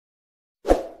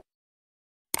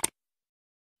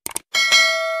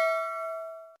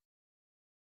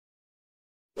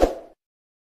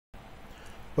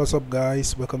What's up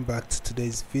guys, welcome back to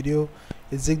today's video.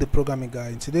 It's Zig the programming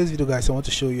guy. In today's video guys, I want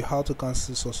to show you how to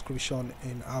cancel subscription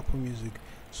in Apple Music.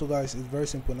 So guys, it's very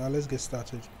simple. Now let's get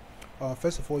started.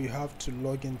 First of all, you have to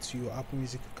log into your Apple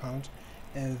Music account,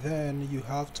 and then you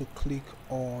have to click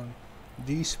on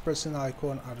this person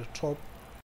icon at the top.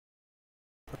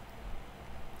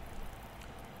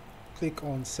 Click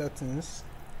on settings.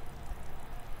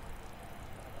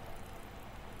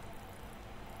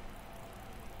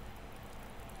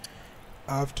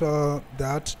 After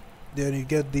that, then you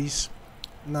get this.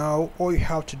 Now all you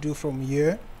have to do from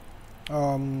here,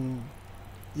 here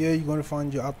you're going to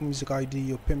find your Apple Music ID,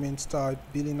 your payment type,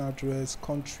 billing address,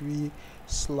 country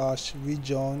 /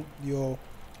 region, your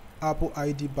Apple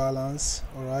ID balance.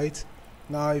 All right,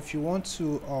 now if you want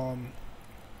to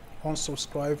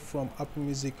unsubscribe from Apple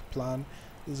Music plan,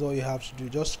 this is all you have to do.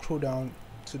 Just scroll down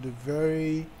to the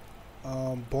very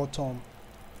bottom,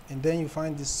 and then you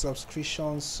find this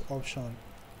subscriptions option.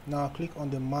 Now click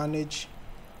on the manage,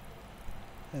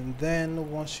 and then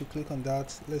once you click on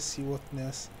that, let's see what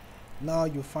next. Now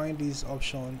you find this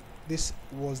option. This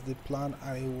was the plan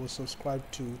I was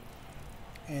subscribed to,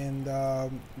 and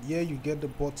here you get the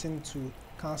button to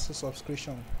cancel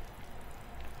subscription.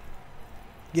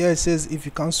 Here it says if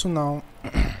you cancel now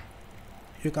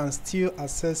you can still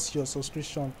access your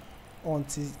subscription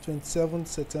until 27th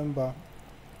September.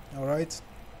 All right,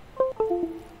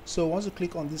 so once you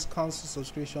click on this cancel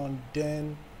subscription,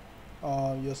 then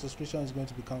your subscription is going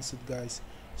to be cancelled, guys.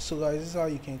 So guys, this is how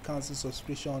you can cancel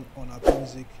subscription on Apple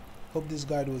Music. Hope this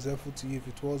guide was helpful to you. If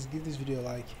it was, give this video a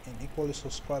like and equally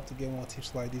subscribe to get more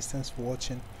tips like this. Thanks for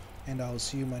watching, and I will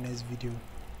see you in my next video.